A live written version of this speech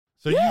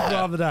So you'd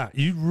rather that?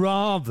 You'd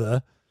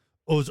rather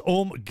us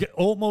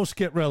almost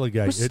get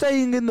relegated? We're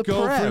staying in the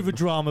go Prem. through the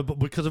drama, but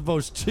because of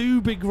those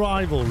two big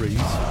rivalries.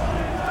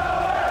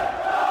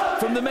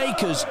 From the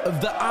makers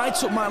of the I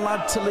Took My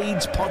Lad to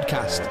Leeds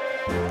podcast.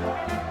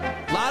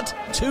 Lad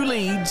to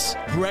Leeds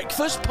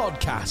Breakfast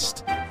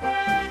Podcast.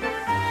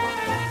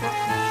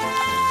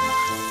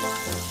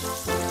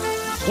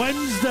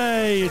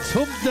 Wednesday, it's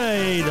Hump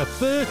Day, the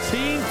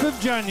 13th of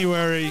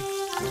January.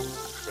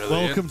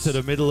 Brilliant. Welcome to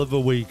the middle of the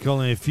week.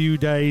 Only a few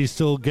days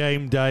till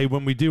game day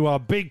when we do our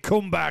big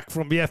comeback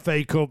from the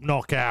FA Cup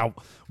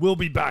knockout. We'll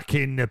be back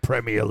in the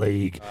Premier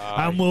League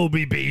and we'll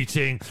be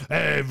beating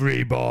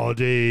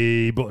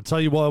everybody. But I'll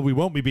tell you what, we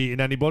won't be beating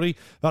anybody.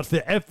 That's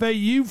the FA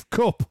Youth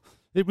Cup.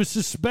 It was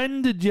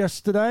suspended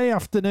yesterday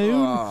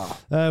afternoon.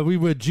 We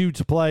were due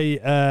to play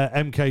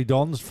MK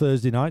Dons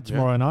Thursday night,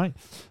 tomorrow night,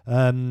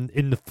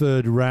 in the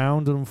third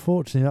round. And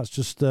unfortunately, that's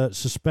just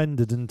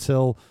suspended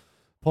until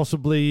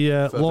possibly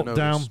lockdown.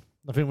 notice.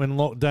 I think when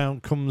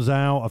lockdown comes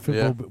out, I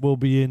think we'll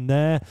be in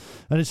there.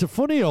 And it's a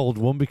funny old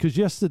one because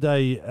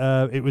yesterday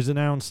it was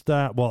announced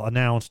a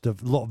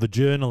lot of the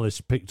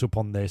journalists picked up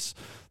on this,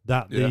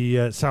 that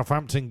the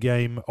Southampton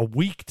game a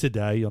week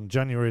today on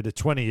January the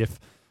 20th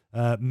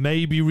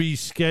may be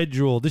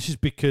rescheduled. This is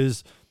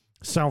because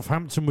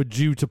Southampton were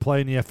due to play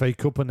in the FA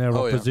Cup and their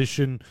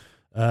opposition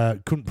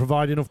couldn't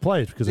provide enough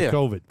players because of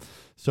COVID.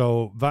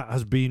 So that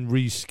has been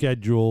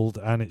rescheduled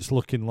and it's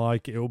looking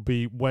like it'll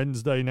be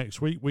Wednesday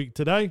next week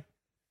today,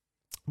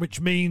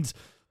 which means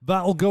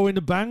that'll go in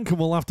the bank and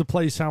we'll have to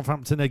play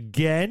Southampton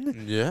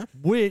again. Yeah.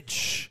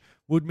 Which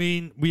would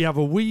mean we have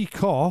a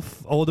week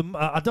off, or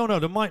I don't know,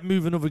 they might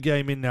move another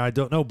game in there, I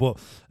don't know, but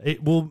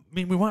it will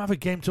mean we won't have a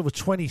game till the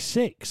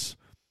 26th,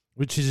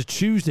 which is a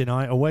Tuesday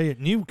night away at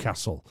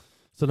Newcastle.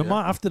 So there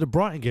might, after the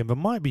Brighton game, there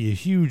might be a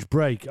huge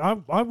break.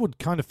 I would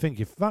kind of think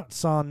if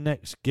that's our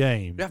next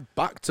game, We have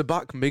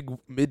back-to-back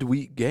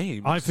midweek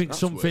games. I think That's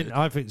something. weird.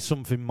 I think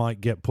something might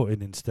get put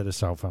in instead of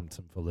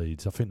Southampton for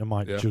Leeds. I think they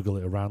might juggle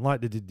it around like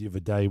they did the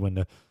other day when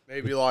the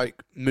Maybe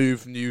like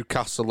move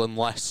Newcastle and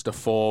Leicester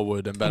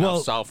forward and then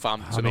have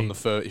Southampton on the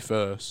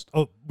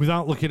 31st.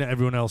 Without looking at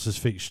everyone else's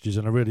fixtures,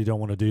 and I really don't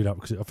want to do that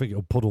because I think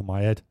it'll puddle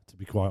my head, to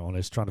be quite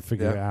honest, trying to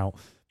figure it out.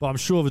 But I'm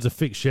sure there's a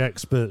fixture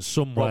expert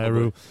somewhere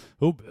who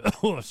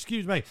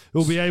excuse me,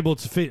 who'll be able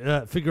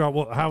to figure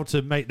out how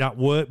to make that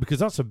work, because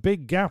that's a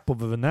big gap.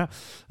 Other than that,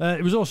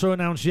 it was also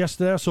announced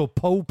yesterday. I saw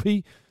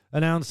Popey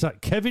announced that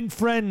Kevin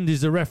Friend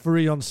is the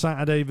referee on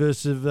Saturday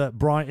versus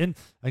Brighton,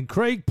 and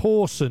Craig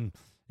Pawson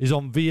is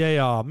on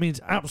VAR.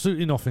 Means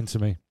absolutely nothing to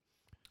me.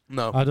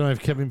 No, I don't know if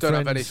Kevin don't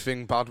have Friend's-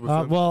 anything bad with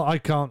them. Well, I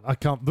can't.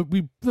 But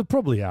they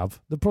probably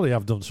have. They probably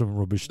have done some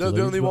rubbish.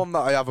 The only one that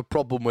I have a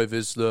problem with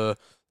is you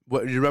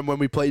remember when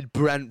we played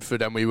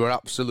Brentford and we were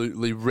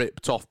absolutely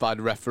ripped off by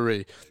the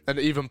referee, and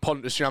even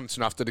Pontus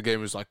Jansson after the game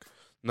was like,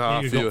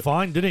 "No, he got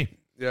fined, didn't he?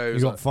 Yeah, he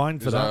got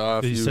fined for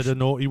that. He said a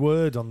naughty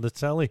word on the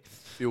telly.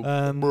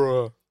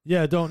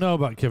 Yeah, I don't know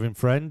about Kevin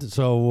Friend,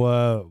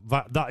 so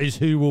that is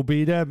who will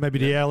be there. Maybe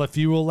the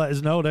LFU will let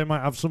us know. They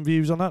might have some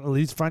views on that, the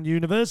Leeds Fan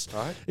Universe.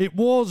 Right. It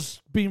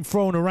was being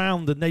thrown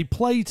around, and they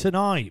play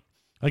tonight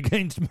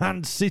against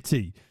Man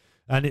City.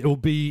 And it'll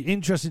be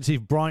interesting to see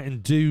if Brighton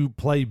do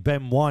play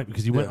Ben White,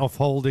 because he went off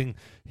holding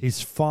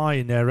his thigh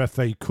in their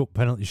FA Cup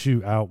penalty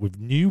shootout with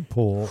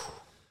Newport.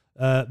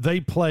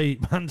 They play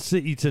Man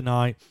City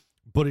tonight,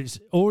 but it's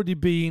already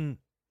been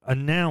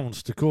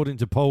announced, according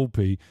to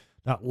Popey,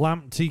 that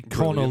Lamptey,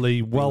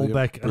 Connolly,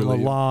 Welbeck and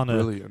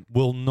Lallana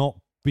will not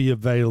be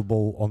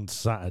available on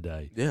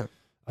Saturday. Yeah.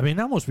 I mean,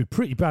 that must be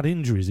pretty bad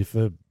injuries if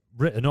they're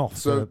written off.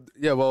 So,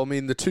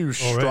 the two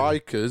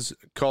strikers,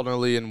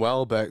 Connolly and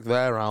Welbeck,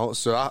 they're out,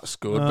 so that's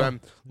good.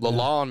 Then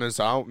Lallana's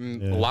out,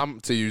 and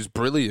Lamptey, who's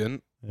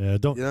brilliant. Yeah,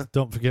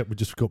 don't forget we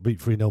just got beat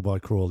 3-0 by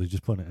Crawley,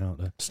 just putting it out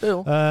there.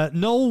 Still.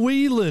 Noel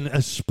Whelan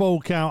has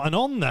spoke out, and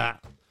on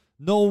that,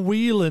 Noel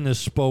Whelan has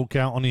spoke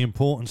out on the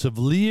importance of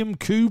Liam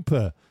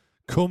Cooper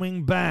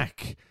coming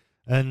back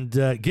and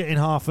getting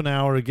half an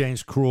hour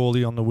against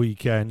Crawley on the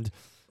weekend.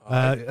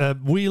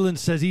 Whelan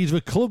says he's the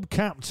club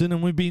captain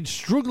and we've been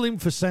struggling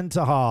for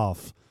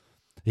centre-half.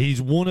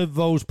 He's one of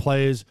those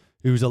players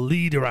who's a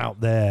leader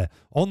out there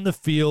on the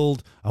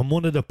field and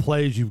one of the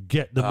players you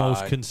get the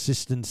most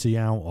consistency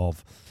out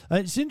of.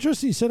 It's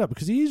interesting you said that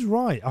because he is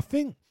right. I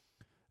think,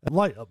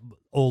 like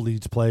all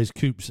Leeds players,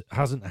 Coops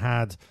hasn't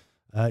had...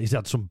 he's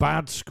had some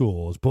bad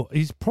scores, but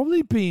he's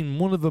probably been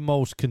one of the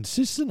most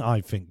consistent, I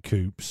think,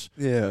 Coops,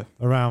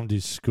 around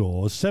his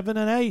scores. 7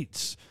 and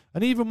 8s.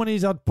 And even when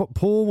he's had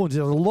poor ones, he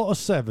has a lot of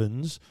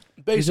 7s.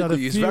 Basically,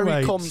 he's very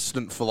 8s.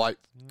 constant for like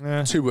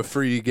 2 or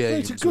 3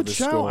 games. It's a good with his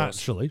shout, scores.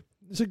 actually.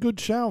 It's a good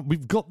shout.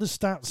 We've got the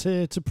stats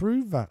here to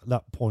prove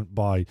that point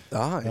by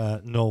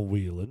Noel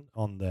Whelan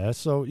on there.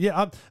 So,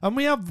 and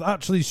we have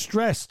actually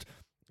stressed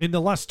in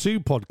the last 2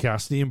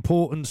 podcasts the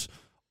importance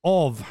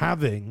of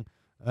having...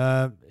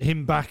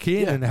 him back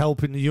in and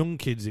helping the young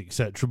kids,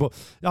 etc. But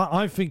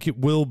I think it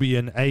will be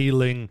an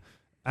Ayling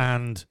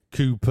and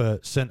Cooper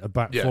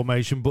centre-back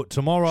formation. But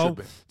tomorrow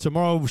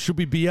should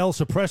be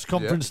Bielsa press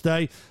conference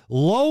day.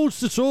 Loads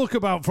to talk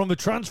about from the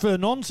Transfer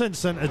Nonsense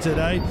Centre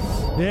today.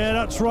 Yeah,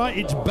 that's right.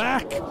 It's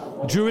back.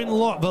 During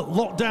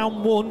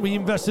lockdown 1, we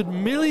invested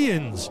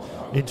millions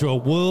into a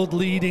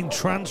world-leading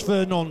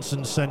Transfer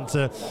Nonsense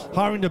Centre,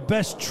 hiring the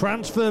best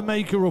transfer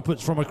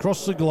maker-uppers from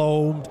across the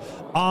globe,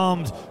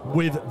 armed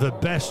with the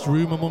best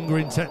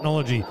rumour-mongering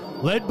technology,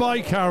 led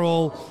by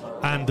Carol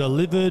and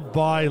delivered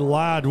by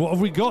Lad. What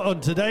have we got on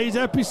today's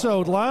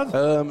episode, Lad?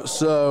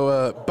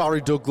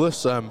 Barry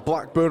Douglas,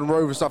 Blackburn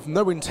Rovers have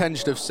no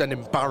intention of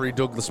sending Barry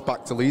Douglas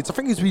back to Leeds. I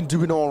think he's been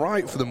doing all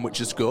right for them,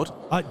 which is good.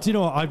 Do you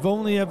know what? I've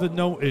only ever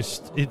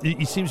noticed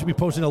he seems to be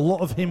posting a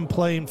lot of him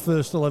playing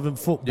first 11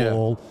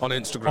 football on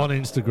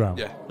Instagram.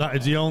 Yeah, that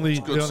is the only.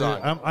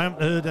 Sign. I haven't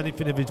heard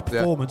anything of his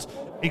performance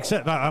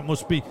except that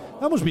must be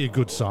a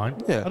good sign.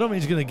 Yeah. I don't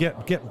think he's going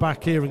to get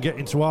back here and get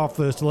into our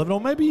first 11,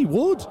 or maybe he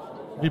would.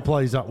 He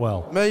plays that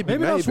well. Maybe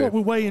that's what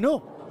we're weighing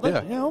up.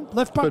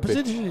 Left back Could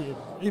position.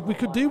 We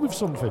could do with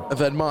something. And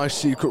then my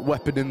secret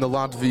weapon in the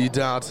Lad v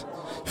Dad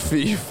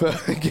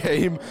FIFA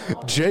game,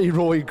 J.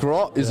 Roy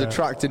Grott, is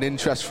attracting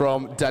interest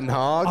from Den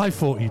Haag. I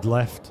thought he'd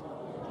left.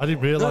 I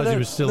didn't realise he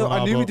was still. No, in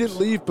I knew books. he didn't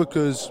leave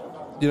because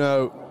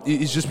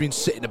he's just been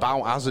sitting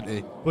about, hasn't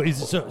he? But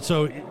he's is he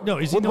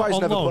not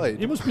on loan? Played.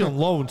 He must be on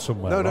loan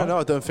somewhere. No,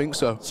 I don't think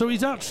so. So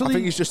he's actually. I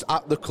think he's just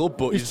at the club,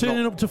 but he's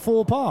turning not. Up to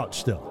 4 parts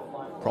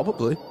still.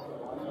 Probably.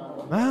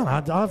 Man,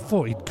 I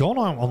thought he'd gone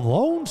out on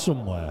loan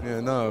somewhere. Yeah,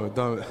 no,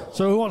 don't.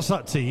 So what's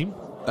that team?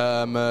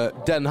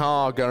 Den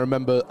Haag. I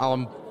remember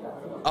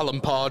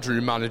Alan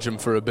Pardrew managed him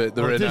for a bit.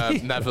 They're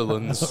in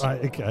Netherlands.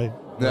 Right, okay.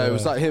 No, it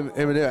was like him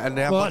and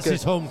they had that's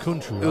his home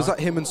country. It was like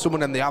him and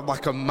someone, and they had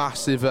like a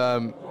massive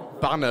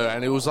banner,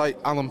 and it was like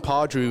Alan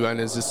Pardrew and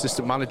his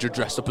assistant manager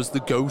dressed up as the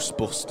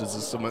Ghostbusters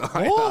or something like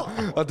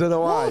that. I don't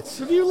know why. What?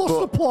 Have you lost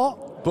the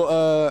plot?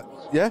 But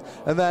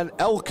and then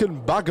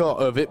Elkan Bagot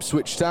of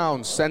Ipswich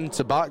Town,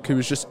 centre back, who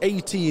was just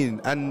 18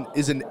 and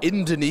is an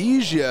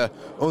Indonesia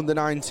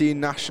under-19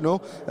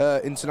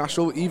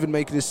 international, even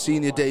making his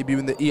senior debut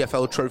in the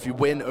EFL Trophy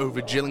win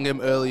over Gillingham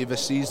earlier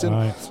this season.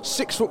 Right.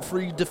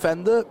 6'3"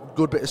 defender,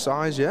 good bit of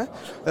size,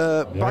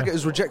 Bagot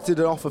has rejected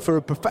an offer for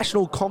a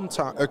professional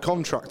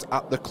contract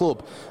at the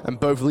club, and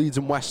both Leeds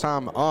and West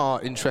Ham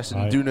are interested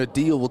in doing a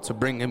deal to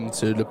bring him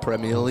to the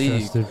Premier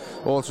League.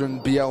 Orta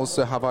and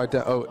Bielsa have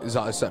is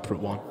that a separate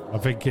one? I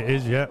think it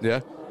is, yeah.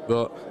 Yeah,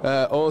 but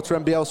Orta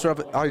and Bielsa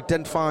have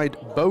identified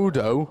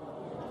Bodo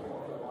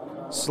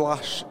 /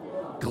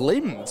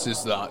 Glimt,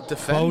 is that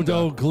defender?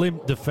 Bodo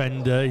Glimt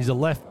defender. He's a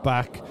left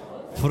back.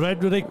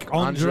 Frederick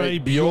Andre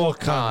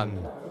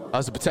Bjorkan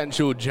as a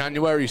potential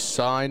January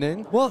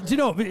signing. Well, do you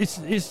know,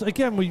 it's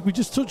again, we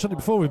just touched on it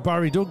before with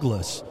Barry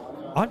Douglas.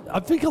 I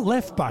think a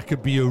left back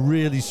would be a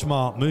really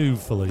smart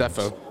move for Leeds.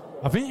 Defo.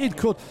 I think it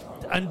could.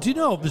 And do you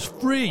know, there's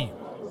 3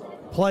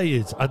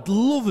 players I'd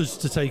love us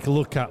to take a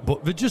look at,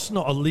 but they're just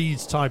not a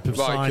Leeds type of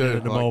signing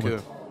at the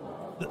moment.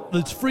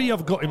 There's 3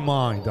 I've got in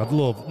mind I'd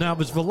love. Now,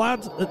 there's the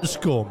lad at the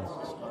Scum,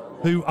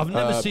 who I've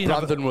never seen.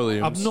 Brandon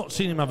Williams. I've not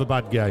seen him have a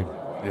bad game.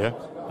 Yeah.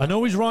 I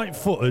know he's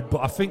right-footed,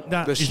 but I think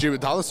that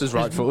Stuart Dallas is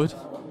right-footed.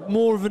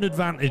 More of an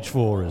advantage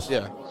for us.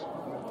 Yeah.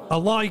 I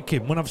like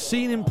him. When I've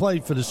seen him play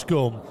for the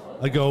Scum,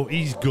 I go,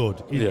 he's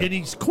good. And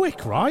he's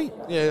quick, right?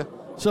 Yeah.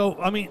 So,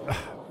 I mean,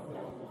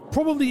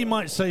 probably you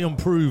might say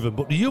unproven,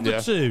 but the other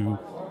 2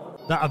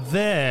 that are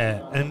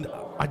there, and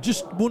I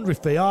just wonder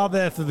if they are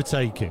there for the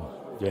taking.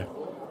 Yeah.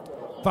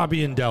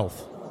 Fabian Delph.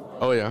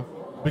 Oh, yeah.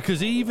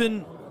 Because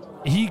even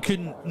he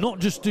can not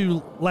just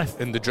do left.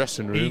 In the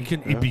dressing room.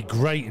 He'd be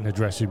great in the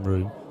dressing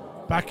room.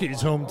 Back at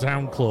his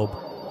hometown club.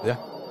 Yeah.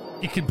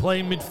 He can play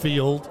in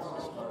midfield.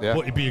 Yeah.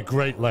 But he'd be a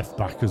great left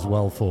back as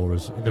well for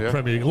us in the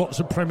Premier League. Lots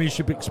of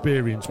Premiership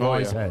experience by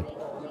his head.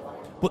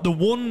 But the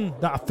one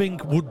that I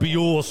think would be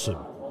awesome,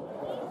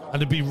 and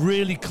it'd be a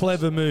really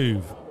clever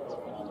move,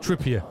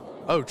 Trippier.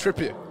 Oh,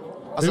 Trippier.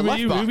 As a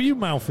left back? Who are you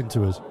mouthing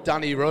to us?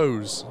 Danny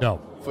Rose. No.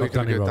 Not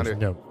Danny Rose.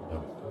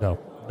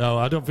 No,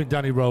 I don't think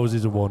Danny Rose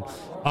is a one.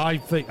 I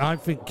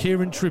think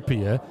Kieran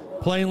Trippier,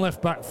 playing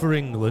left back for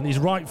England, he's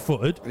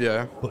right-footed.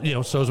 Yeah. But,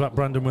 so is that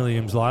Brandon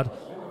Williams lad.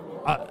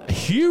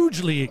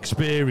 Hugely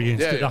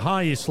experienced at the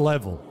highest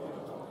level.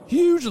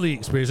 Hugely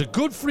experienced. A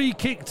good free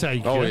kick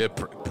taker. Oh, yeah.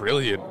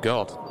 Brilliant.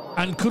 God.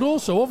 And could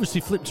also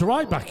obviously flip to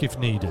right back if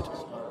needed.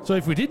 So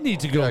if we did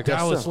need to go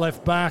Dallas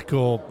left back,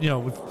 or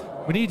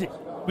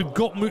we've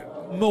got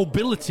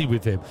mobility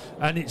with him,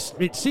 and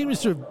it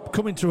seems to have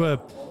come into a.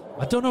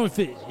 I don't know if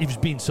he's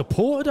being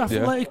supported at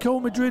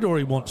Atletico Madrid or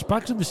he wants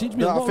back. There seems to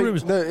be a lot of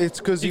rumours. No, it's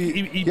because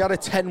he had a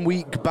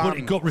 10-week ban. But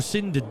it got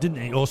rescinded,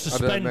 didn't he? Or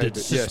suspended.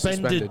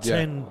 Suspended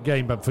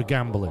 10-game ban for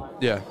gambling.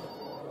 Yeah.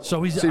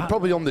 So he's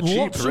probably on the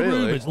cheap,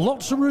 really.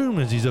 Lots of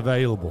rumours he's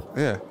available.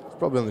 Yeah,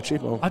 probably on the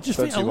cheap. I just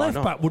think a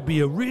left back would be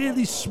a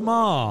really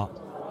smart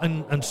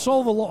and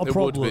solve a lot of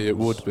problems. It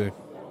would be.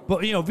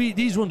 But,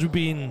 these ones we've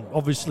been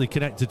obviously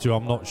connected to.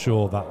 I'm not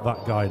sure that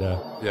guy there.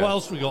 Yeah. What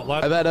else we got,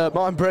 lad? And then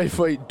Martin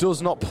Braithwaite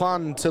does not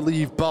plan to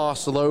leave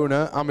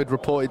Barcelona amid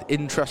reported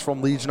interest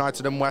from Leeds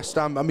United and West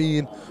Ham. I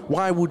mean,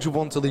 why would you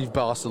want to leave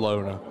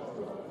Barcelona?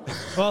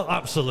 Well,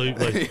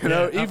 absolutely.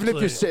 Even if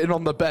you're sitting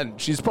on the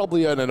bench, he's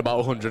probably earning about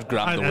 100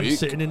 grand a week. And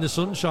sitting in the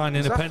sunshine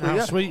in a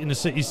penthouse suite in the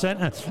city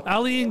centre.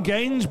 Ali in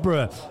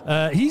Gainsborough,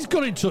 he's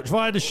got in touch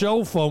via the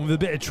show phone with a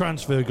bit of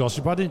transfer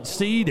gossip. I didn't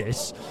see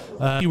this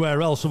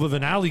anywhere else other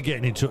than Ali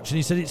getting in touch. And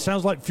he said, it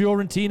sounds like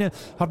Fiorentina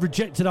have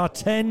rejected our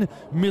 €10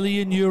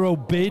 million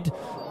bid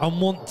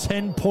and want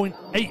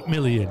 10.8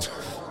 million.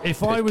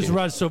 If I was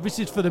Raz, so this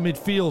is for the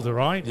midfielder,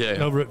 right? Yeah.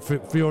 Over at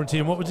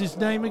Fiorentina. What was his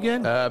name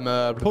again?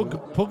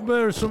 Pogba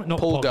or something? Not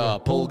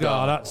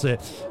Pulgar. That's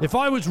it. If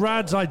I was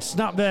Rads, I'd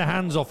snap their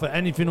hands off at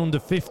anything under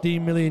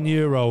 15 million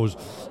euros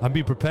and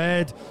be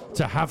prepared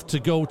to have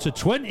to go to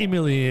 20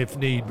 million if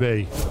need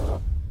be.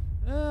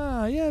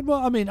 Well,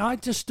 I mean, I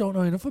just don't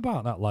know enough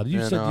about that lad.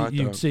 You said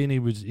you'd seen he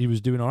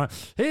was doing all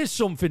right. Here's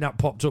something that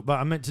popped up that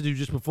I meant to do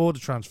just before the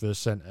transfer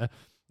centre,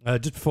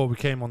 just before we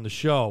came on the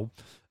show.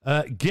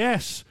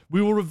 Guess,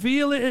 we will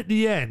reveal it at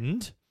the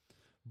end,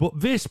 but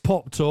this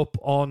popped up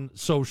on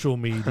social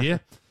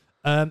media.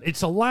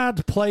 It's a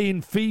lad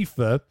playing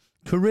FIFA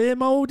career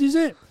mode, is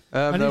it?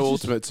 No,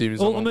 Ultimate Team.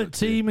 Ultimate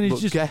Team, and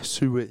he's just guess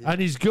who it is. And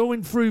he's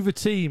going through the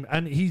team,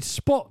 and he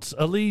spots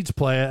a Leeds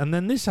player, and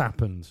then this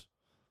happens.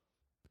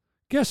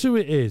 Guess who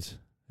it is?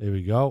 Here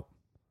we go.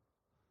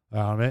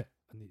 You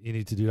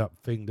need to do that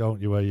thing, don't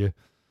you? Where you?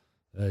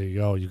 There you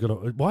go. You got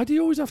to. Why do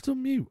you always have to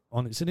mute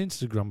on? It's an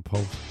Instagram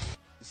post.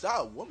 Is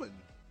that a woman?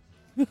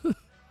 Here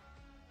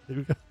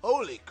we go.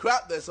 Holy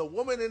crap, there's a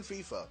woman in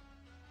FIFA.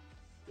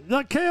 Is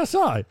that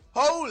KSI?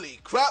 Holy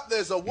crap,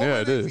 there's a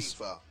woman in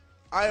FIFA.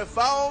 I have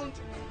found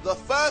the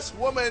first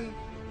woman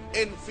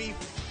in FIFA.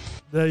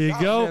 There you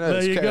go.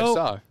 There you KSI.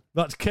 go.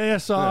 That's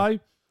KSI. Yeah.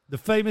 The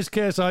famous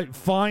KSI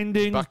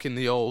finding... Back in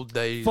the old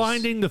days.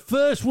 Finding the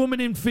first woman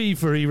in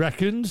FIFA, he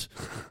reckons.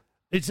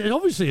 It's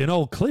obviously an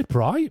old clip,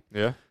 right?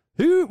 Yeah.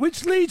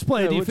 Which Leeds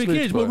player do you think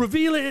is? Player? We'll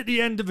reveal it at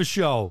the end of the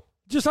show.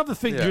 Just have a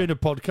think during the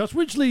podcast.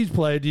 Which Leeds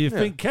player do you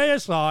think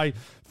KSI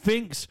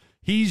thinks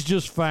he's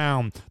just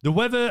found? The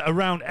weather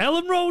around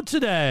Ellen Road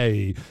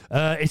today.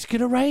 It's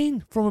going to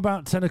rain from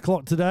about 10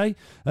 o'clock today.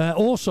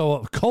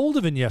 Also,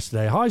 colder than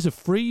yesterday. Highs of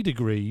 3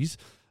 degrees.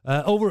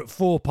 Over at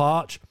Thorpe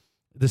Arch,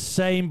 the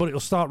same, but it'll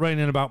start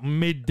raining about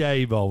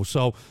midday, though.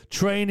 So,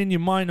 training, you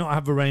might not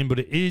have the rain, but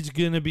it is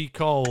going to be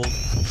cold.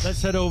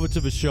 Let's head over to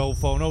the show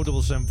phone,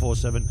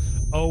 07747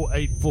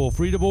 084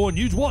 311.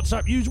 Use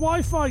WhatsApp, use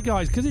Wi-Fi,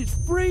 guys, because it's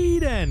free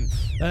then.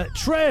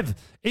 Trev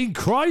in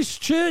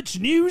Christchurch,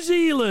 New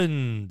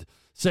Zealand,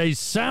 says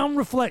sound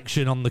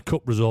reflection on the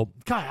cup result.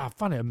 God, I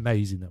find it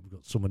amazing that we've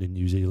got someone in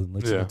New Zealand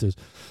listening to us.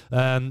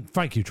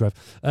 Thank you, Trev.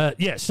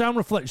 Sound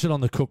reflection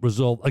on the cup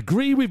result.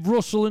 Agree with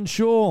Russell and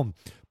Sean.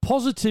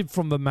 Positive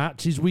from the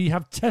match is we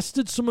have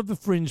tested some of the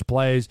fringe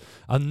players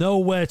and know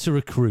where to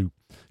recruit.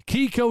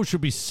 Kiko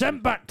should be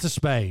sent back to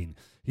Spain.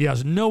 He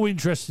has no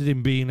interest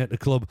in being at the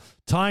club.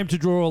 Time to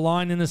draw a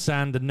line in the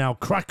sand and now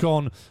crack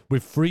on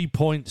with 3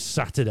 points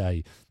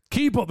Saturday.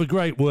 Keep up the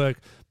great work.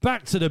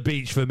 Back to the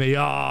beach for me.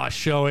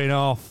 Showing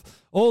off.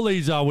 All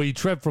these are we,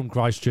 Trev from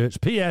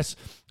Christchurch. P.S.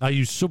 I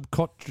use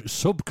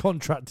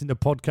subcontracting the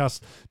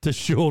podcast to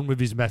Sean with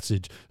his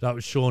message. That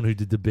was Sean who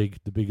did the big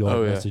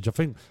old message. I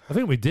think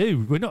we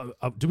do. We're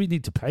not. Do we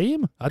need to pay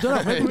him? I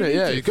don't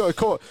know. You got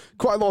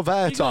quite a lot of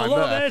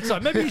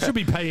airtime. Maybe he should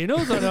be paying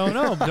us. I don't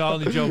know. I'm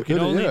only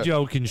joking.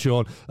 Joking,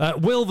 Sean.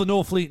 Will the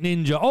Northfleet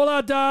Ninja.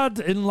 Hola, Dad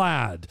and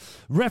lad.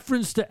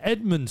 Reference to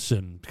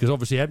Edmondson, because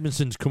obviously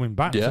Edmondson's coming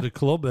back to the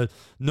club.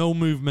 No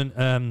movement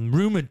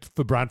rumoured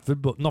for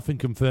Bradford, but nothing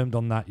confirmed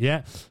on that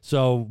yet.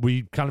 So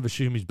we kind of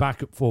assume he's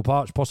back at Thorpe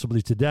Arch,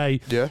 possibly today.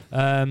 Yeah.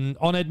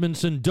 On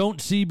Edmondson,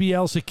 don't see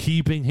Bielsa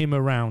keeping him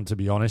around, to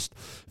be honest.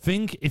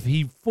 Think if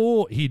he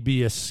thought he'd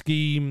be a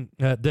scheme,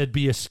 there'd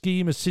be a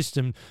scheme, a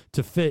system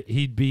to fit,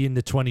 he'd be in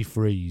the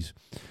 23s.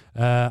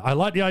 I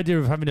like the idea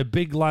of having a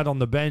big lad on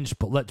the bench,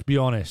 but let's be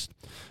honest,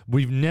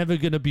 we're never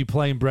going to be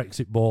playing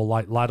Brexit ball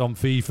like lad on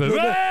FIFA.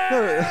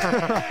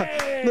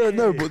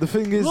 No, but the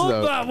thing is,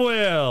 love that,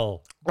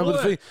 Will. No,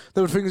 but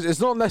the thing is, it's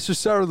not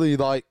necessarily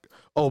like,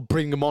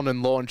 bring them on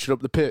and launch it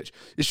up the pitch.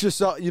 It's just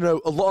that,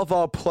 a lot of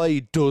our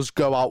play does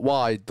go out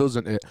wide,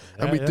 doesn't it?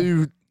 And we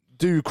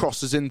do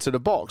crosses into the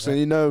box.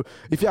 And,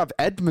 if you have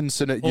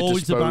Edmondson at your always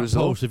disposal... Always the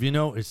back post. If you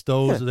notice,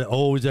 they're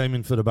always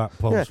aiming for the back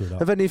post. With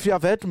that. And then if you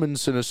have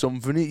Edmondson or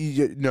something,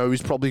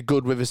 he's probably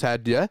good with his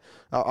head,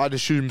 I'd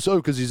assume so,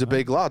 because he's a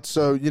big lad.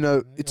 So,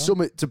 it's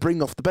something to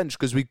bring off the bench,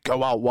 because we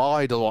go out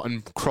wide a lot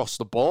and cross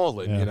the ball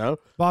in,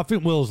 But I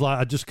think Will's like,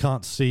 I just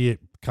can't see it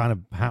kind of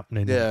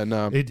happening. Yeah,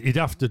 no. He'd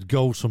have to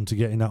go some to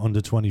get in that under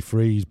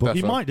 23s, but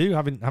he might do,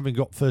 having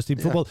got first team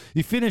football.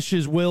 He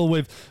finishes, Will,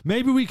 with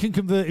maybe we can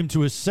convert him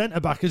to a centre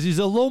back as he's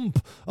a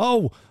lump.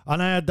 And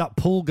I had that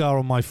Pulgar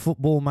on my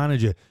Football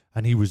Manager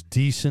and he was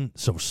decent,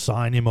 so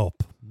sign him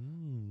up.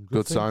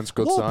 Good signs.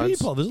 There's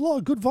a lot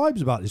of good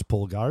vibes about this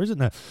Pulgar, isn't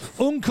there?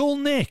 Uncle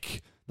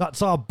Nick. That's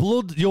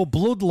your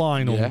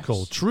bloodline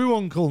uncle, true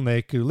Uncle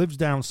Nick, who lives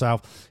down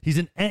south. He's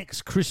an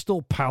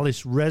ex-Crystal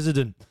Palace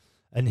resident,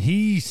 and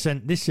he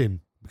sent this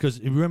in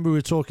because remember we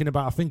were talking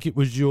about, I think it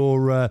was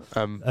your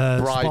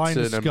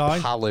Brighton and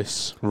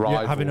Palace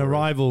rivalry. Having a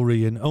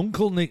rivalry, and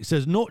Uncle Nick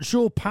says, not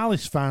sure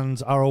Palace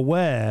fans are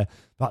aware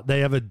that they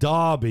have a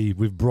derby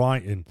with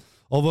Brighton,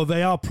 although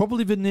they are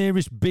probably the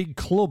nearest big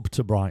club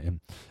to Brighton.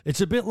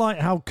 It's a bit like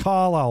how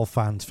Carlisle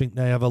fans think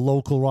they have a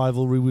local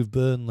rivalry with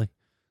Burnley.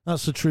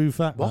 That's a true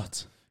fact.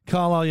 What?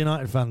 Carlisle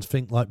United fans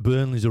think like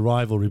Burnley's a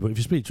rivalry, but if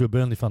you speak to a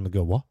Burnley fan, they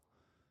go, what?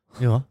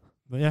 You know?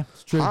 But yeah,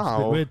 it's true. How? It's a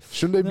bit weird.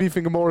 Shouldn't they be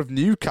thinking more of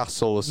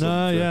Newcastle or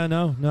something?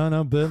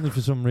 No, Burnley for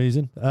some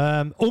reason.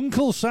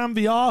 Uncle Sam,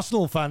 the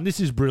Arsenal fan.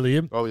 This is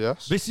brilliant. Oh,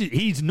 yes.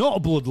 He's not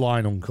a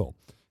bloodline uncle.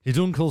 He's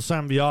Uncle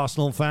Sam, the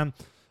Arsenal fan.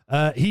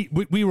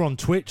 We were on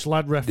Twitch,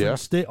 lad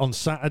referenced it, on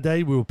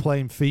Saturday. We were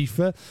playing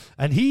FIFA,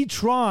 and he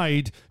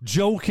tried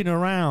joking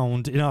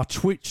around in our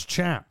Twitch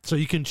chat, so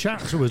you can chat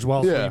to us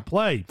while we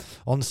play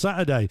on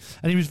Saturday.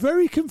 And he was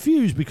very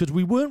confused because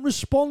we weren't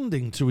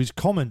responding to his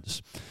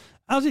comments.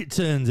 As it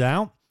turns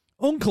out,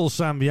 Uncle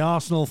Sam, the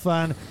Arsenal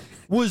fan,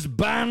 was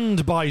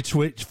banned by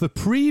Twitch for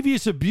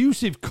previous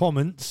abusive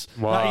comments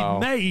that he'd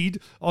made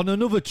on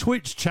another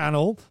Twitch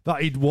channel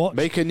that he'd watched.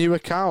 Make a new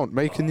account.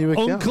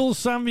 Uncle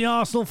Sam, the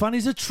Arsenal fan,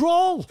 is a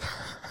troll.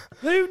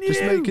 Who knew?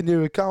 Just make a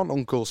new account,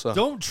 Uncle Sam.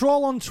 Don't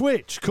troll on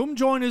Twitch. Come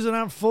join us and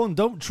have fun.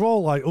 Don't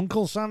troll like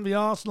Uncle Sam, the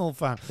Arsenal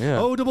fan.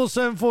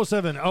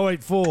 07747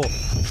 084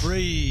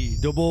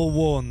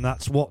 311.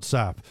 That's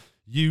WhatsApp.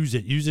 Use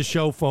it. Use the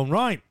show phone.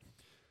 Right.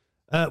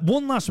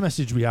 One last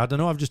message we had. I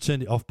know I've just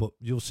turned it off, but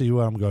you'll see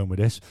where I'm going with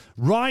this.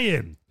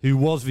 Ryan, who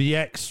was the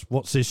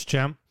What's This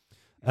champ,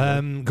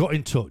 got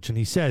in touch, and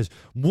he says,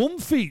 one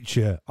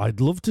feature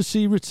I'd love to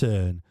see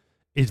return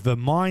is the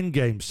mind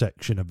game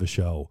section of the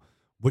show,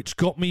 which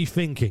got me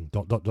thinking, ...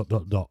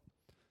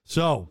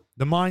 So,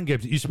 the mind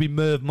games, it used to be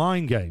Merv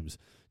Mind Games.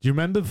 Do you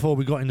remember before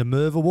we got into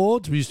Merv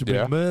Awards? We used to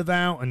bring Merv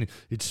out, and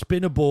he'd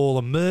spin a ball,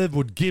 and Merv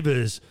would give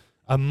us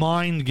a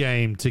mind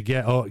game to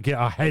get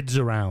our heads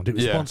around. It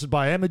was sponsored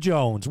by Emma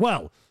Jones.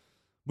 Well,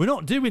 we're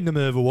not doing the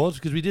Merv Awards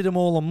because we did them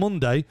all on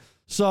Monday.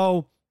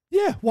 So,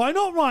 yeah, why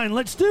not, Ryan?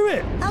 Let's do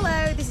it.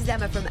 Hello, this is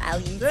Emma from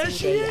LUTV. There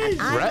she is.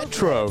 And I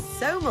Retro. love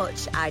so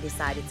much, I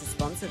decided to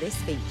sponsor this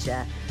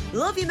feature.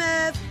 Love you,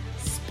 Merv.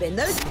 Spin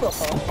those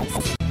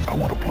balls. I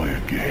want to play a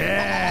game.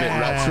 Yeah.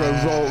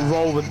 Retro,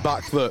 rolling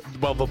back the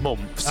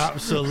months.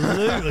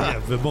 Absolutely,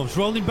 the months.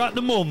 Rolling back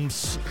the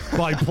months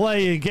by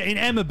getting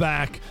Emma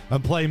back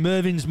and playing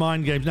Mervin's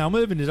mind games. Now,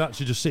 Mervin is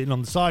actually just sitting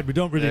on the side. We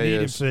don't really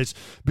need him for this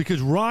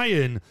because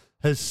Ryan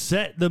has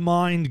set the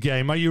mind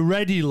game. Are you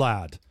ready,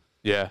 lad?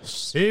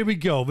 Yes. Here we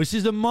go. This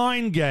is a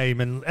mind game,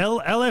 and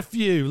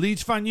LFU,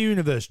 Leeds Fan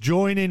Universe,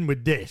 join in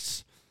with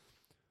this.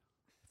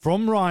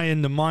 From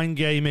Ryan, the mind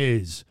game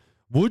is,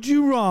 would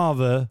you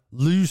rather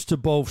lose to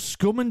both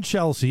Scum and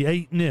Chelsea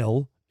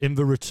 8-0 in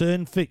the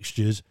return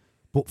fixtures,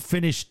 but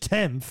finish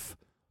 10th,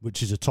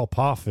 which is a top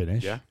half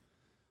finish? Yeah.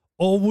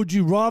 Or would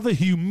you rather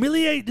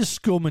humiliate the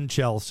Scum and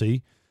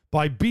Chelsea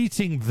by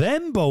beating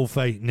them both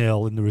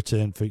 8-0 in the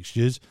return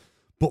fixtures,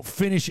 but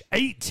finish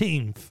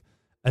 18th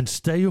and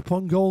stay up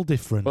on goal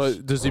difference? Well,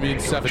 does he mean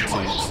 17th?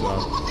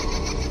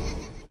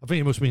 I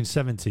think it must mean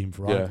 17th,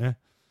 right? Yeah.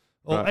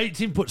 Or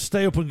 18th, but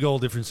stay up on goal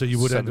difference, so you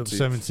would end up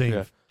 17th.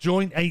 Yeah.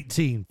 Join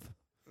 18th.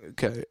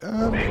 Okay.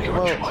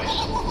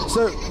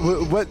 So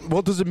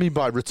what does it mean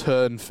by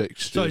return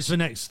fixtures? So it's the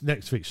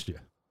next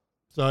fixture.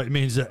 So it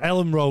means that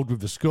Ellen Road with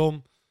the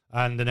Scum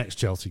and the next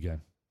Chelsea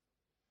game.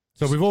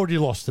 So we've already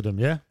lost to them,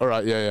 yeah? All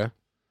right, yeah.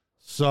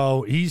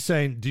 So he's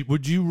saying,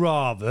 would you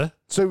rather...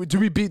 So do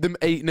we beat them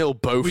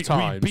 8-0 both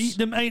times? We beat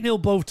them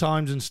 8-0 both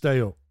times and stay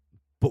up,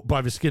 but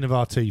by the skin of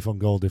our teeth on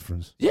goal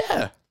difference.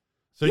 Yeah.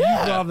 So you'd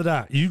rather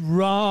that. You'd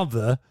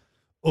rather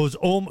us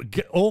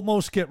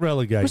almost get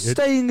relegated. We're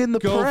staying in the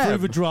go Prem. through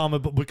the drama,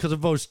 but because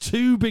of those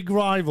two big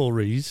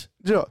rivalries...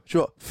 Do you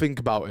know, think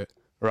about it,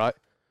 right?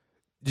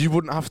 You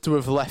wouldn't have to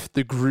have left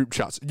the group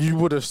chats. You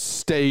would have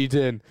stayed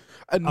in.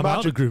 And I'm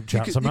out of group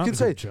chats.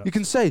 You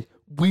can say,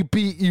 we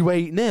beat you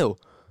 8-0.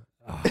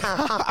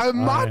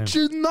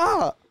 Imagine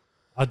that.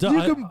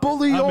 You can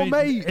bully your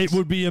mates. It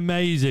would be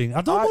amazing.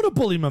 I don't want to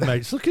bully my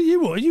mates. Look at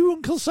you. Are you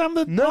Uncle Sam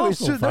the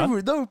Arsenal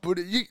fan? No, but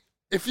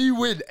if you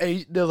win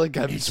 8-0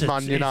 against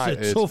Man United...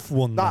 It's a tough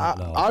one,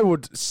 I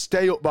would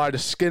stay up by the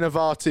skin of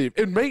our team.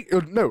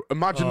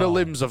 Imagine the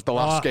limbs of the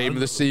last game of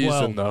the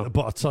season, though.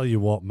 But I tell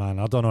you what, man,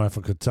 I don't know if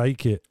I could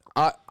take it.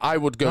 I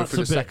would go for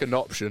the second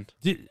option.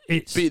 Beat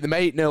them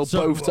 8-0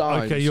 both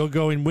times. Okay, you're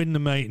going win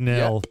them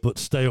 8-0, but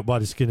stay up by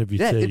the skin of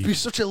your teeth. It'd be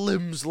such a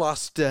limbs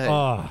last day.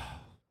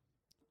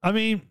 I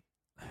mean,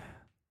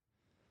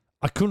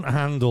 I couldn't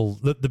handle...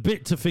 The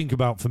bit to think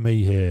about for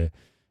me here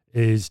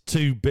is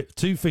two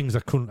things I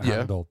couldn't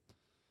handle.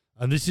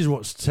 And this is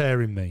what's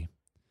tearing me.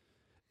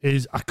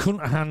 Is I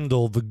couldn't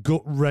handle the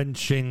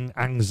gut-wrenching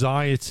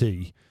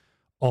anxiety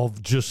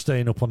of just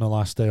staying up on the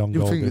last day on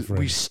goal difference.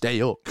 We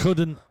stay up.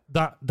 Couldn't...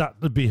 That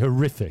would be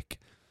horrific.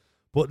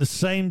 But at the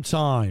same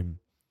time,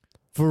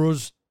 for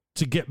us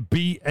to get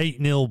beat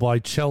 8-0 by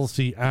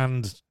Chelsea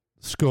and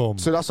Scum.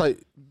 So that's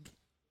like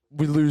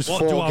we lose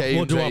 4 games.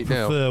 What do I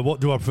prefer? What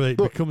do I prefer? It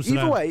becomes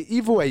either way,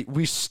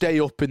 we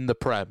stay up in the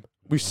Prem.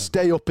 We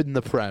stay up in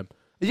the Prem.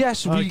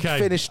 Yes, we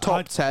finish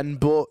top 10,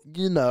 but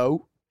you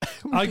know.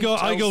 I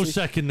go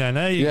second then.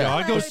 There you go.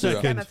 I go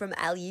second. Emma from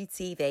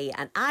LUTV,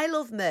 and I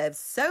love Merv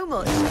so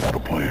much.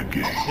 Play a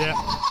game.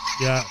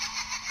 Yeah.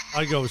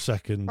 I go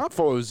second. I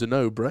thought it was a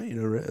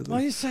no-brainer, really. Why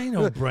are you saying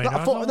no-brainer?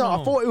 I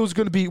thought it was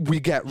going to be we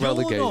get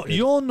relegated.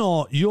 You're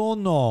not.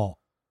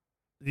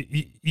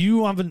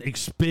 You haven't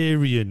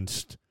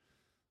experienced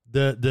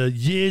the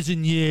years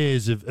and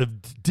years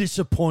of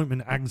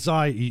disappointment,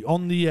 anxiety,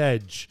 on the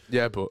edge.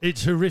 Yeah, but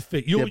it's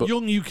horrific. You're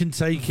young, you can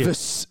take it.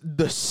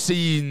 The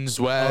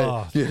scenes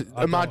where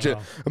imagine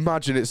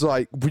it's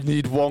like we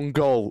need one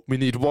goal. We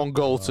need one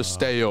goal to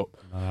stay up,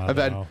 and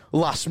then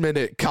last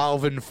minute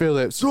Calvin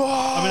Phillips.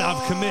 I mean,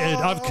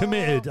 I've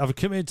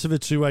committed to the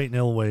 2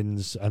 8-0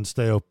 wins and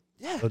stay up.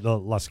 Yeah. The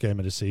last game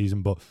of the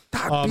season, but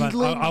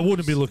I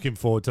wouldn't be looking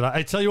forward to that.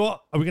 I tell you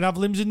what, are we gonna have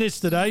limbs in this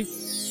today?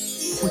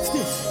 What's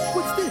this?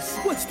 What's this?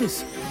 What's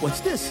this? What's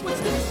this? What's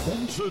this?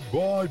 Sponsored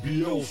by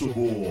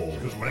Beelzebul.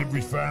 Because when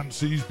every fan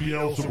sees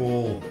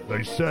Beelzebul,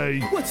 they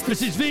say, "What's this?"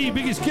 This is the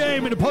biggest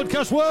game in the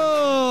podcast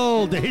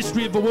world. The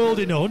history of the world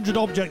in 100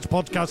 objects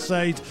podcast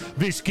says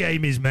this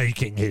game is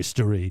making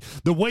history.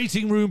 The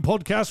Waiting Room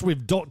podcast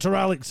with Dr.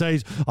 Alex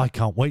says, I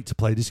can't wait to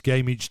play this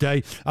game each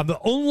day. And the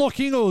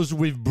Unlocking Us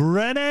with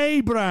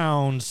Brené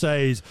Brown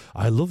says,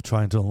 I love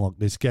trying to unlock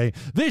this game.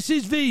 This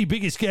is the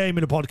biggest game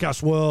in the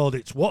podcast world.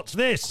 It's What's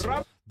This?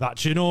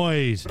 That's your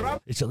noise.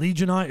 It's a Leeds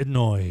United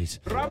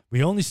noise.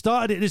 We only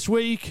started it this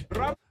week.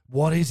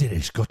 What is it?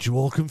 It's got you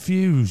all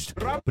confused.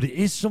 But it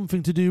is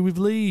something to do with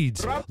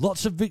Leeds.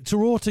 Lots of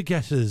Victor Orta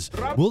guesses.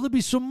 Will there be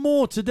some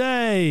more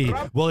today?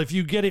 Well, if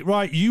you get it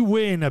right, you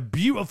win a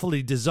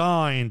beautifully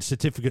designed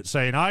certificate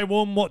saying, I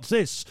won What's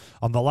This?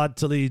 On the Lad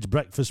to Leeds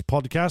Breakfast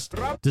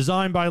podcast.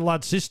 Designed by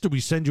Lad Sister.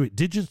 We send you it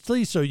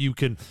digitally so you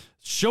can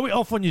show it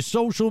off on your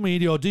social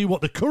media or do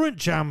what the current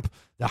champ,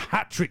 the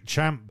hat-trick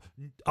champ,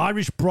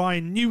 Irish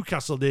Brian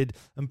Newcastle did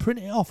and print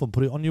it off and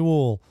put it on your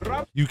wall.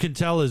 You can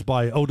tell us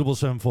by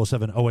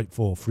 07747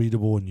 084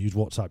 311. Use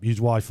WhatsApp, use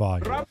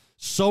Wi-Fi.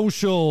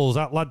 Socials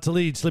at Lad to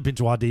Leeds. Slip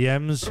into our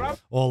DMs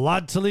or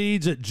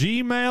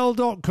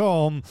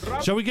ladtoleeds@gmail.com.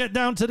 Shall we get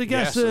down to the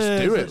guesses?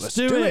 Yes, let's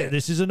do it.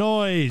 This is a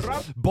noise.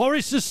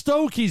 Boris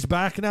Stokey's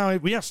back. Now,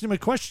 we asked him a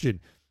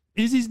question.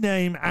 Is his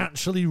name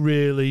actually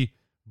really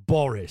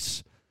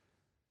Boris?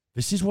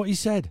 This is what he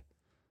said.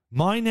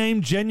 My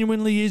name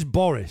genuinely is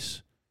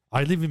Boris.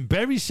 I live in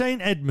Bury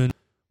St Edmund,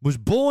 was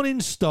born in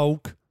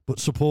Stoke, but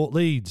support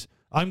Leeds.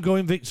 I'm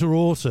going Victor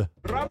Orta.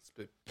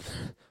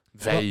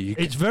 Vague.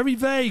 It's very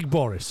vague,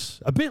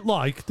 Boris. A bit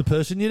like the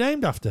person you're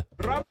named after.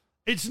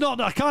 It's not.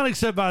 I can't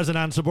accept that as an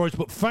answer, Boris,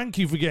 but thank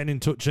you for getting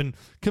in touch and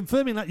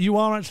confirming that you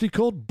are actually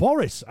called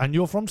Boris and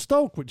you're from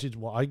Stoke, which is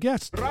what I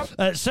guessed.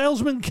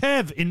 Salesman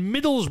Kev in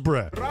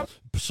Middlesbrough.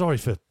 Sorry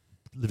for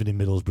living in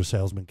Middlesbrough,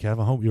 Salesman Kev.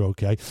 I hope you're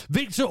okay.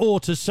 Victor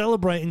Orta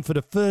celebrating for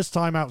the first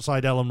time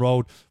outside Ellen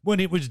Road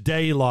when it was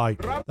daylight.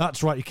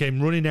 That's right, he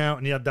came running out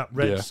and he had that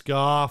red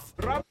scarf.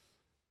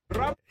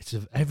 It's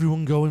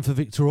everyone going for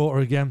Victor Orta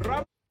again.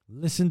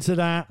 Listen to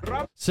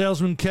that.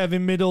 Salesman Kev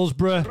in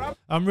Middlesbrough.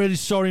 I'm really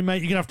sorry,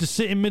 mate. You're going to have to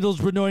sit in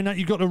Middlesbrough knowing that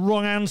you got the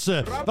wrong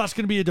answer. That's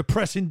going to be a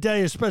depressing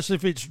day, especially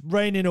if it's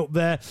raining up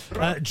there.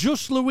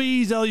 Just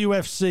Louise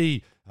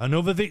LUFC.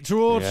 Another Victor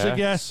Orta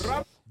guess.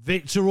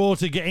 Victor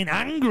Orta getting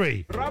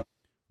angry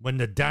when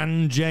the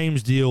Dan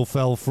James deal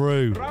fell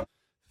through.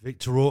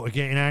 Victor Orta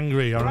getting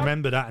angry. I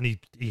remember that, and he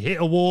hit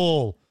a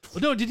wall. Oh,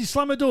 no, did he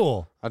slam a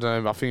door? I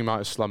don't know. I think he might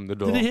have slammed the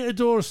door. Did he hit a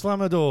door or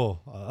slam a door?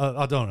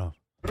 I don't know.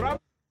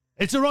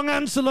 It's a wrong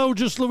answer, though.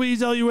 Just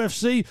Louise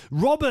LUFC.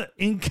 Robert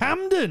in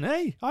Camden.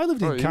 Hey, I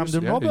lived in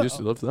Camden, Robert. I used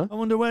to live there. I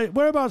wonder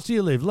whereabouts do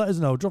you live? Let us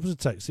know. Drop us a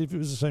text. See if it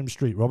was the same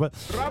street, Robert.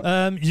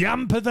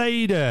 Jan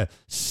Paveda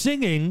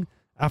singing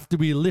after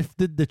we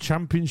lifted the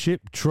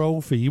championship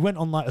trophy. He went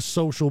on like a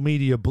social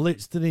media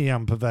blitz, didn't he,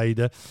 Jan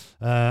Paveda,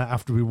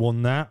 after we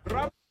won that.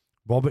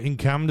 Robert in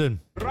Camden.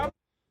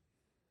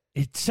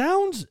 It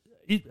sounds...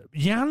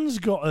 Jan's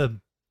got a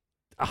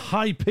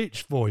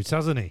high-pitched voice,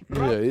 hasn't he?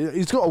 Yeah,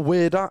 he's got a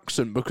weird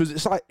accent because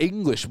it's like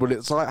English, but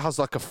it's like has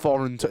like a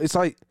foreign... it's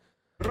like...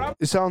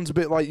 It sounds a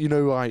bit like, you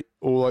know, like...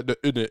 Or like the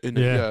in it,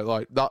 yeah,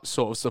 like that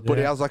sort of stuff. But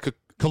it has like a...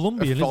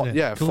 Colombian, isn't it?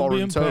 Yeah,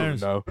 Colombian foreign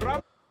tone.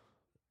 No.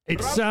 It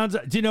sounds...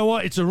 Do you know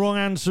what? It's a wrong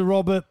answer,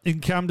 Robert,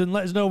 in Camden.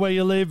 Let us know where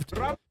you lived.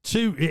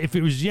 2, if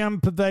it was Jan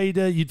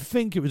Paveda, you'd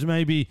think it was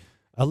maybe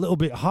a little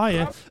bit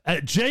higher.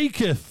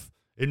 Jacob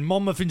in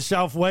Monmouth in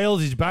South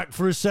Wales is back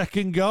for a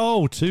second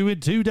go. 2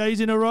 days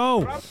in a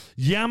row.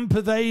 Jan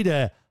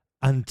Paveda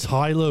and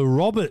Tyler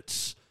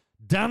Roberts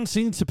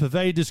dancing to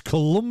Paveda's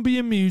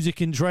Colombian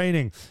music in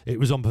training. It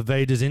was on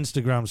Paveda's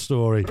Instagram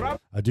story.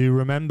 I do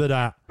remember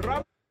that.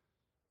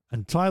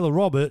 And Tyler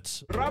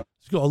Roberts...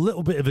 He's got a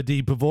little bit of a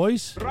deeper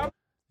voice.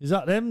 Is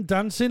that them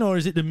dancing, or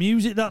is it the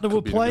music that they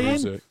were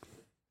playing?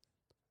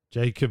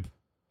 Jacob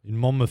in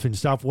Monmouth in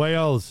South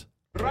Wales.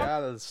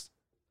 Yeah, there's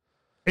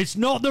It's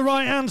not the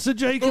right answer,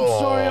 Jacob.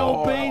 Sorry,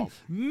 old bean.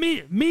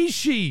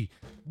 Mishi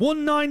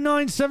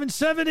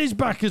 19977 is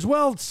back as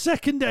well.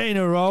 Second day in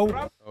a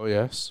row. Oh,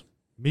 yes.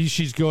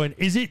 Mishi's going,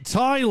 is it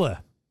Tyler?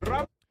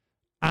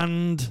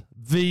 And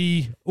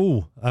the...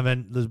 Oh, I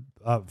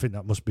think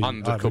that must be...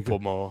 And a couple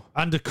more.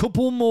 And a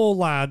couple more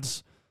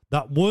lads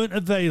that weren't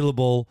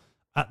available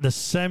at the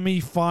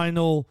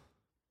semi-final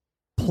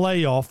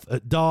playoff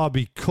at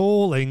Derby,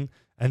 calling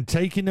and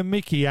taking the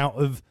mickey out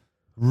of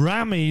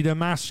Rami, the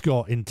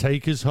mascot, in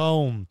Take Us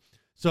Home.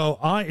 So,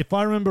 if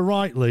I remember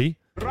rightly,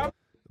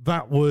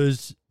 that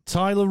was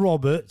Tyler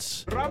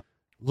Roberts,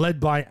 led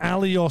by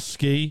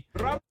Alioski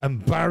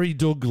and Barry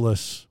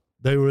Douglas.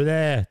 They were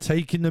there,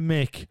 taking the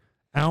mick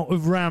out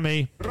of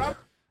Rami.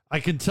 I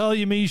can tell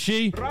you,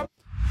 Mishi,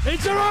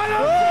 it's a right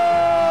answer!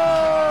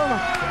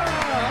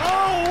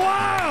 Oh,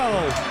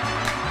 wow!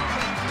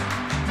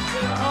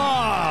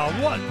 Ah,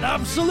 what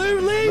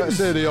absolute leads! Let's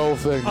hear the whole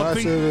thing. I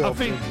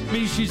think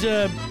Mishi's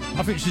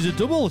she's a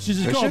double.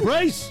 She's got a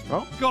brace.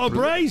 Oh, got a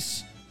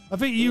brace. I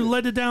think you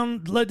led her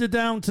down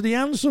to the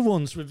answer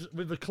once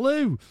with a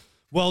clue.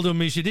 Well done,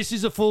 Mishi. This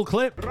is a full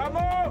clip.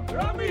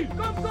 Rami,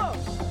 come up.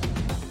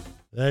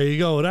 There you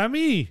go,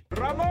 Rami.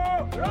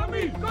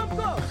 Rami, come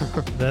up.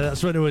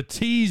 That's when they were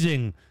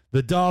teasing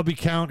the Derby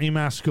County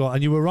mascot.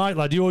 And you were right,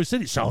 lad. You always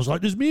said it sounds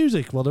like there's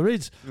music. Well, there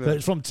is. Yeah.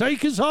 It's from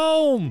Take Us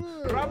Home.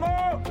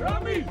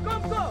 Rami,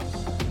 come up.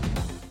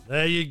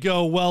 There you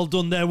go. Well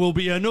done. There will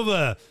be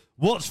another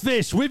What's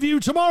This with you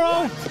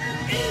tomorrow.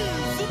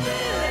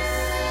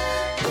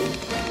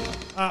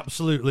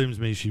 Absolute limbs,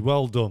 Mishi.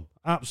 Well done.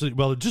 Absolutely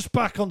well done. Just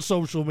back on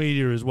social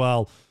media as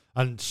well.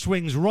 And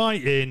swings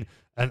right in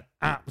and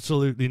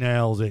absolutely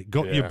nails it.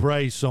 Got your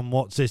brace on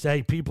What's This.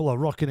 Hey, people are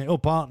rocking it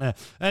up, aren't they?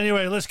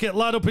 Anyway, let's get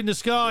Lad Up in the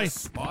Sky.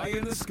 Spy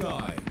in the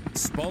Sky.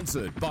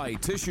 Sponsored by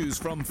Tissues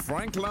from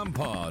Frank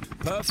Lampard.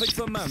 Perfect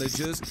for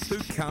managers who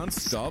can't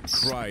stop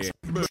crying.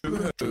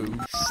 Boo-hoo.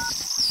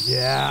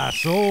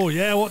 Yes. Oh,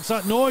 yeah. What's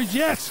that noise?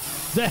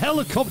 Yes. The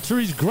helicopter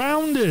is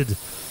grounded.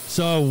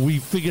 So we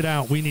figured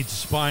out we need to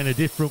spy in a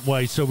different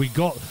way. So we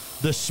got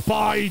the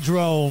spy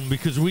drone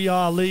because we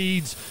are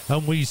Leeds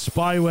and we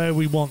spy where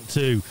we want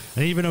to.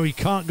 And even though he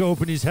can't go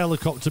up in his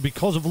helicopter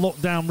because of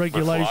lockdown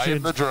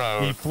regulations,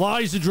 he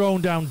flies the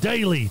drone down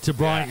daily to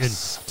Brighton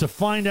to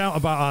find out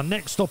about our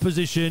next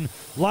opposition.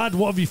 Lad,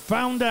 what have you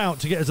found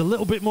out to get us a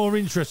little bit more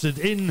interested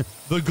in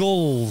the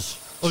Gulls?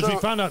 Or as we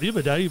found out the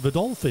other day, the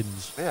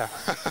Dolphins. Yeah.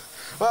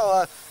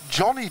 Well,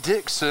 Johnny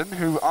Dixon,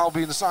 who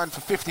Albion signed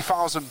for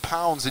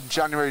 £50,000 in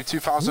January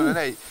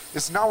 2008,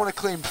 is now an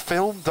acclaimed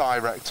film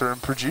director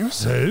and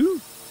producer.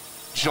 Who?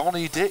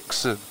 Johnny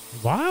Dixon.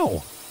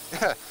 Wow.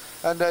 Yeah.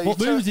 And what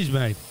movies he's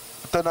made?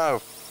 I don't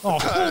know. Oh,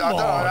 come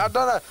on. I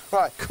don't know.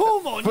 Right.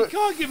 Come on, you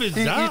can't give us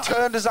that. He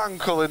turned his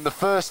ankle in the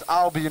first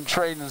Albion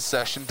training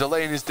session,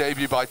 delaying his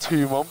debut by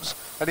 2 months,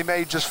 and he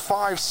made just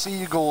 5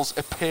 Seagulls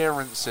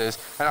appearances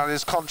and had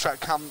his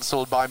contract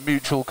cancelled by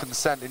mutual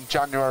consent in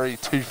January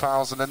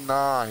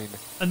 2009.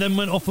 And then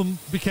went off and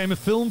became a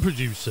film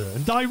producer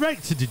and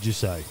director, did you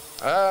say?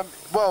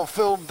 Well,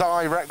 film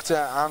director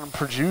and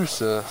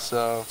producer,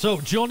 so... So,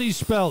 Johnny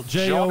spelled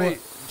J-O-N.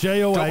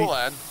 Double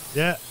N.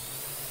 Yeah.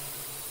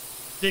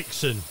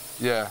 Dixon.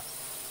 Yeah.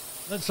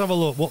 Let's have a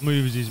look what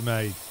movies he's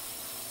made.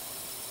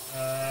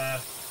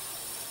 Axe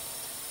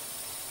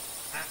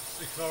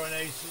the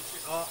Coronation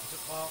Art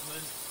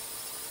Department.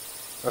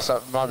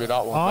 Might be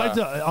that one.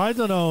 I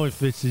don't know if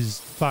this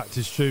fact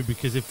is true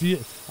because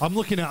I'm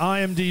looking at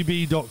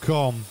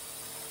IMDb.com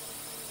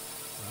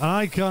and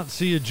I can't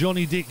see a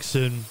Johnny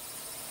Dixon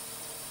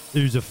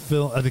who's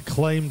an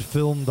acclaimed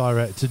film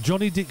director.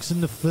 Johnny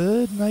Dixon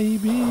III,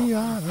 maybe?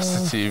 I don't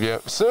know.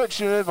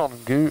 Searching him on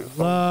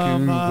Google.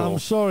 I'm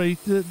sorry.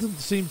 There doesn't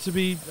seem to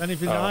be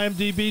anything in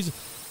IMDb's.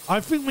 I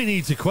think we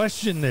need to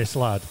question this,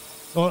 lad.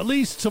 Or at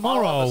least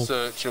tomorrow.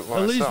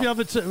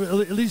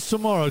 At least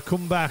tomorrow,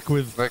 come back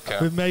with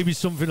maybe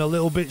something a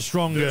little bit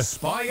stronger.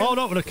 Oh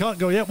no, but I can't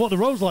go yet. What the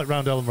road's like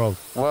round Ellen Road?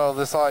 Well,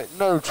 there's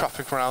no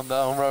traffic around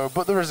Ellen Road,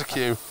 but there is a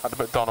queue at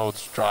the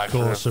McDonald's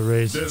drive-thru. Of course there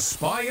is. The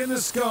Spy in the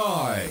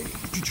Sky.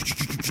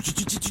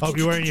 Hope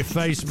you're wearing your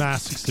face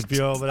masks if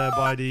you're over there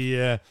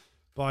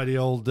by the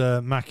old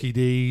Mackie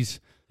D's.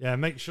 Yeah,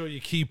 make sure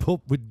you keep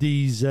up with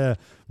these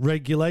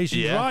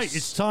regulations. Yes. Right,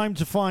 it's time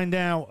to find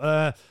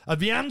out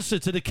the answer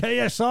to the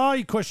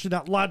KSI question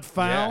that lad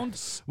found.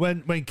 Yes.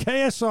 When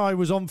KSI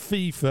was on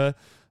FIFA,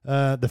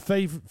 the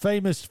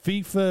famous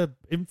FIFA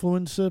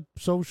influencer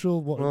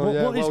social...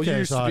 What is KSI?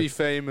 Used to be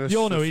famous.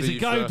 You all know, he's FIFA. a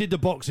guy who did the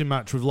boxing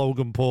match with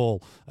Logan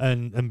Paul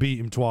and beat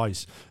him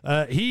twice.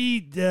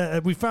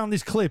 We found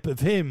this clip of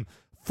him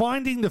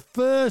finding the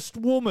first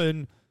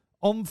woman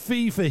on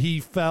FIFA he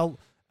felt...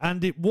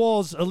 And it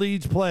was a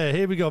Leeds player.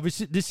 Here we go.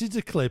 This is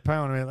a clip. Hang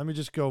on a minute. Let me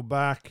just go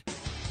back.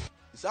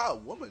 Is that a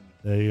woman?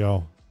 There you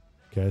go.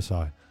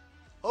 KSI.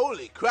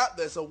 Holy crap,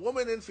 there's a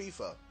woman in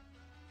FIFA.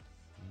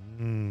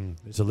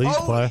 It's a Leeds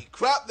player. Holy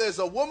crap, there's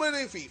a woman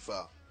in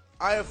FIFA.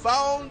 I have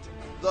found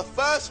the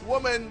first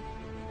woman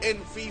in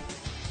FIFA.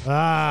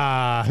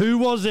 Who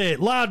was it?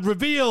 Lad,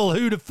 reveal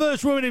who the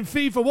first woman in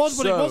FIFA was,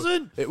 but it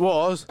wasn't. It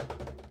was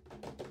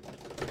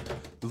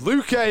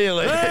Luke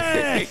Ayling.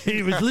 Hey!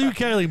 It was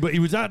Luke Ayling, but he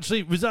was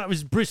actually, that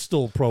was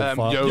Bristol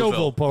profile.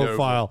 Yeovil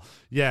profile.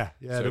 Yeah,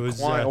 So it was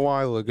quite a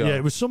while ago. Yeah,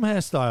 it was some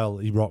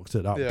hairstyle he rocked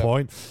at that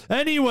point.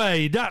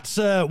 Anyway, that's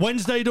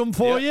Wednesday done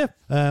for you.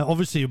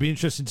 Obviously, it'll be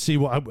interesting to see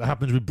what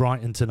happens with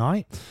Brighton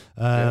tonight.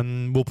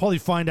 We'll probably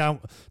find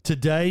out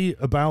today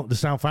about the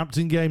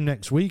Southampton game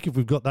next week if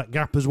we've got that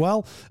gap as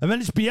well. And then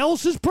it's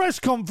Bielsa's press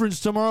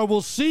conference tomorrow.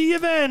 We'll see you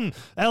then.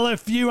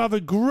 LFU, have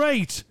a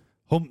great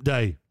hump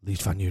day.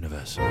 Leeds Fan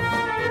Universe.